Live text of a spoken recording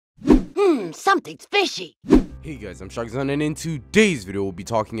Something's fishy. Hey guys, I'm Sharkzone, and in today's video we'll be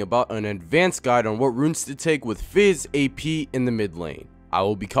talking about an advanced guide on what runes to take with Fizz AP in the mid lane. I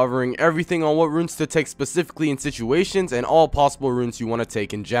will be covering everything on what runes to take specifically in situations and all possible runes you want to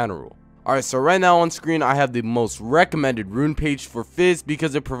take in general. Alright, so right now on screen I have the most recommended rune page for Fizz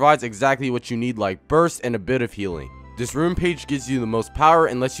because it provides exactly what you need, like burst and a bit of healing. This rune page gives you the most power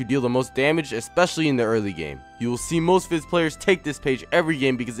and lets you deal the most damage, especially in the early game. You will see most Fizz players take this page every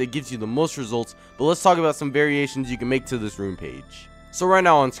game because it gives you the most results, but let's talk about some variations you can make to this rune page. So right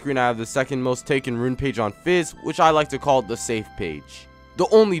now on screen I have the second most taken rune page on Fizz, which I like to call the safe page. The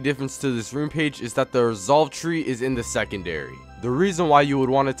only difference to this rune page is that the resolve tree is in the secondary. The reason why you would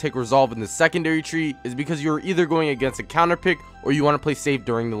want to take resolve in the secondary tree is because you're either going against a counter pick or you want to play safe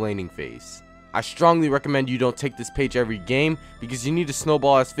during the laning phase. I strongly recommend you don't take this page every game because you need to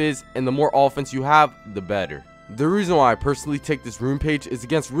snowball as Fizz, and the more offense you have, the better. The reason why I personally take this rune page is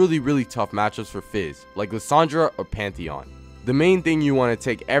against really tough matchups for Fizz, like Lissandra or Pantheon. The main thing you want to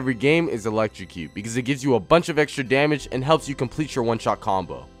take every game is Electrocute because it gives you a bunch of extra damage and helps you complete your one-shot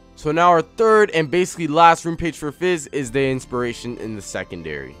combo. So now our third and basically last rune page for Fizz is the inspiration in the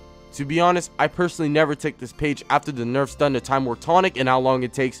secondary. To be honest, I personally never take this page after the nerfs done to Time War Tonic and how long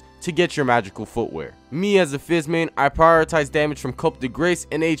it takes to get your magical footwear. Me as a Fizz main, I prioritize damage from Coupe de Grace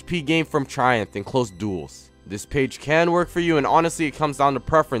and HP gain from Triumph in close duels. This page can work for you, and honestly it comes down to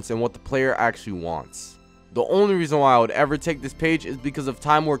preference and what the player actually wants. The only reason why I would ever take this page is because of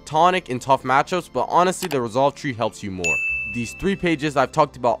Time War Tonic in tough matchups, but honestly the resolve tree helps you more. These three pages I've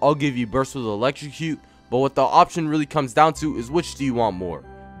talked about all give you burst with Electrocute, but what the option really comes down to is which do you want more,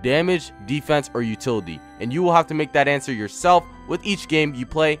 damage, defense, or utility, and you will have to make that answer yourself with each game you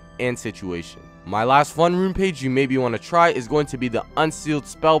play and situation. My last fun rune page you maybe want to try is going to be the Unsealed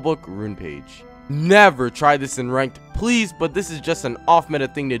Spellbook rune page. Never try this in ranked, please, but this is just an off-meta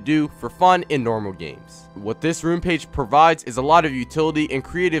thing to do for fun in normal games. What this rune page provides is a lot of utility and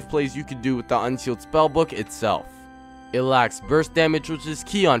creative plays you can do with the Unsealed Spellbook itself. It lacks burst damage, which is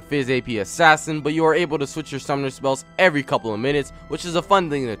key on Fizz AP Assassin, but you are able to switch your summoner spells every couple of minutes, which is a fun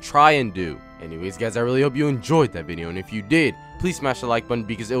thing to try and do. Anyways guys, I really hope you enjoyed that video, and if you did, please smash the like button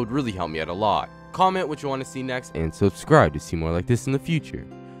because it would really help me out a lot. Comment what you want to see next, and subscribe to see more like this in the future.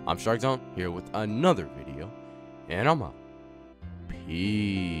 I'm Sharkzone, here with another video, and I'm out.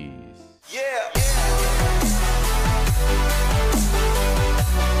 Peace. Yeah.